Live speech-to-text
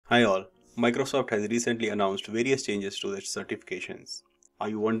Hi all, Microsoft has recently announced various changes to its certifications. Are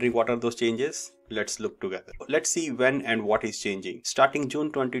you wondering what are those changes? Let's look together. Let's see when and what is changing. Starting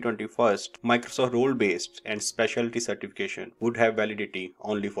June 2021, Microsoft role-based and specialty certification would have validity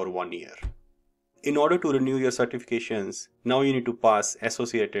only for 1 year. In order to renew your certifications, now you need to pass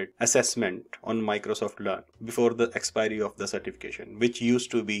associated assessment on Microsoft Learn before the expiry of the certification, which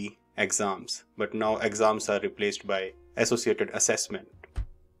used to be exams, but now exams are replaced by associated assessment.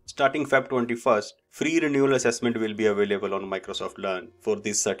 Starting Feb 21st, free renewal assessment will be available on Microsoft Learn for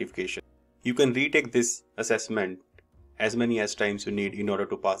this certification. You can retake this assessment as many as times you need in order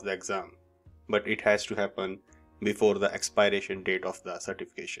to pass the exam, but it has to happen before the expiration date of the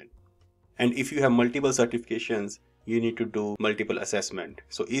certification. And if you have multiple certifications, you need to do multiple assessment.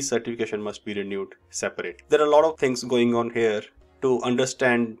 So each certification must be renewed separate. There are a lot of things going on here to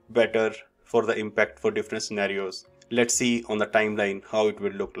understand better for the impact for different scenarios. Let's see on the timeline how it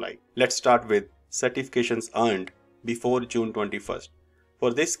will look like. Let's start with certifications earned before June 21st.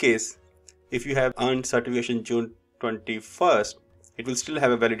 For this case, if you have earned certification June 21st, it will still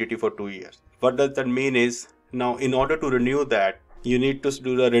have a validity for 2 years. What does that mean is, now in order to renew that, you need to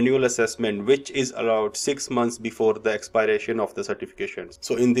do the renewal assessment, which is allowed 6 months before the expiration of the certification.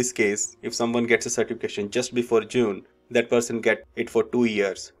 So in this case, if someone gets a certification just before June, that person get it for 2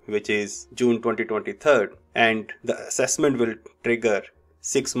 years, which is June 2023, and the assessment will trigger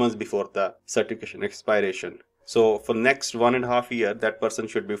 6 months before the certification expiration. So for next 1.5 years, that person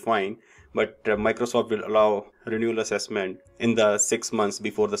should be fine, but Microsoft will allow renewal assessment in the 6 months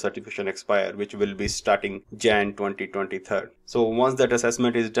before the certification expire, which will be starting Jan 2023. So once that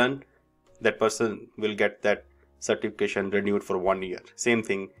assessment is done, that person will get that certification renewed for 1 year. Same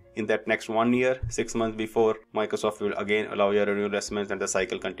thing, in that next 1 year, 6 months before, Microsoft will again allow your renewal assessments and the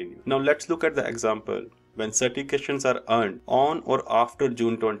cycle continues. Now let's look at the example when certifications are earned on or after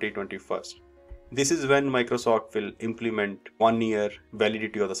June 2021. This is when Microsoft will implement 1 year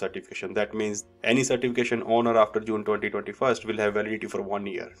validity of the certification. That means any certification on or after June 2021 will have validity for 1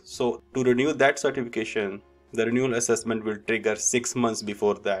 year. So to renew that certification, the renewal assessment will trigger 6 months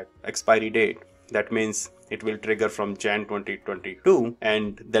before that expiry date. That means it will trigger from Jan 2022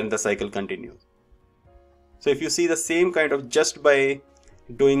 and then the cycle continues. So if you see the same kind of, just by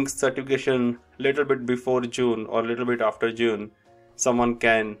doing certification little bit before June or little bit after June, someone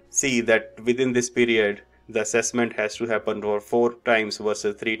can see that within this period the assessment has to happen for 4 times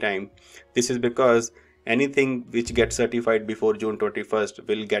versus 3 times. This is because anything which gets certified before June 21st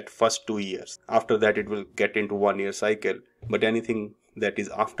will get first 2 years. After that it will get into 1 year cycle, but anything that is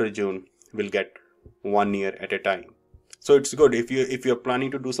after June will get 1 year at a time. So it's good if you're planning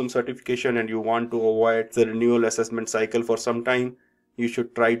to do some certification and you want to avoid the renewal assessment cycle for some time, you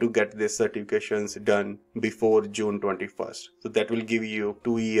should try to get these certifications done before June 21st. So that will give you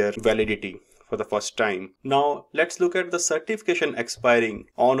 2 year validity for the first time. Now let's look at the certification expiring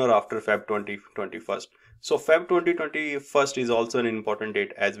on or after Feb 2021. So Feb 2021 is also an important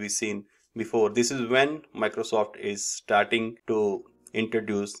date, as we've seen before. This is when Microsoft is starting to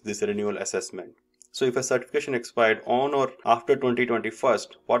introduce this renewal assessment. So if a certification expired on or after 2021,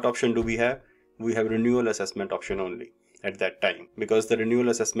 what option do we have? We have renewal assessment option only at that time, because the renewal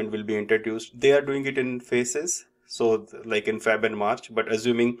assessment will be introduced. They are doing it in phases, so like in Feb and March, but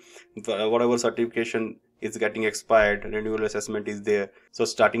assuming whatever certification is getting expired, renewal assessment is there. So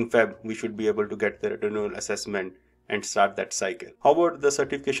starting Feb, we should be able to get the renewal assessment and start that cycle. How about the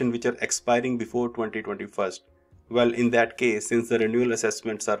certification which are expiring before 2021? Well, in that case, since the renewal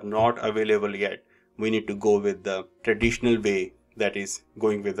assessments are not available yet, we need to go with the traditional way, that is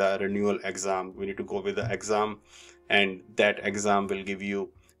going with the renewal exam. We need to go with the exam, and that exam will give you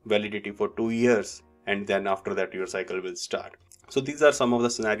validity for 2 years, and then after that your cycle will start. So these are some of the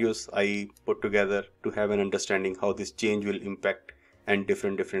scenarios I put together to have an understanding how this change will impact and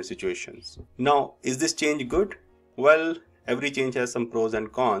different situations. Now, is this change good? Well, every change has some pros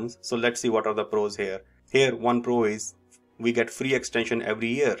and cons, so let's see what are the pros here. Here, one pro is we get free extension every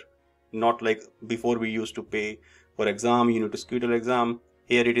year. Not like before we used to pay for exam, you need to schedule exam.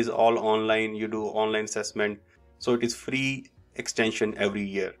 Here it is all online, you do online assessment. So it is free extension every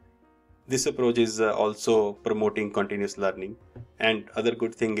year. This approach is also promoting continuous learning. And other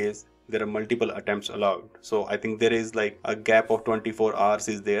good thing is there are multiple attempts allowed. So I think there is like a gap of 24 hours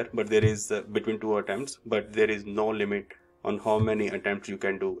is there, but there is between 2 attempts, but there is no limit on how many attempts you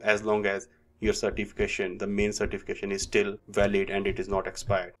can do, as long as your certification, the main certification, is still valid and it is not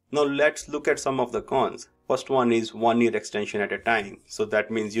expired. Now let's look at some of the cons. First one is 1 year extension at a time. So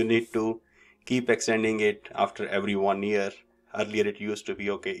that means you need to keep extending it after every 1 year. Earlier it used to be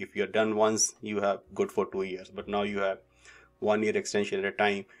okay, if you're done once, you have good for 2 years, but now you have 1 year extension at a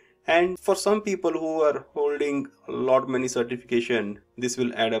time. And for some people who are holding a lot many certification, this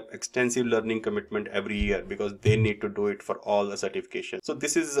will add up extensive learning commitment every year because they need to do it for all the certifications. So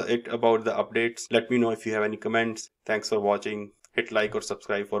this is it about the updates. Let me know if you have any comments. Thanks for watching. Hit like or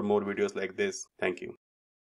subscribe for more videos like this. Thank you.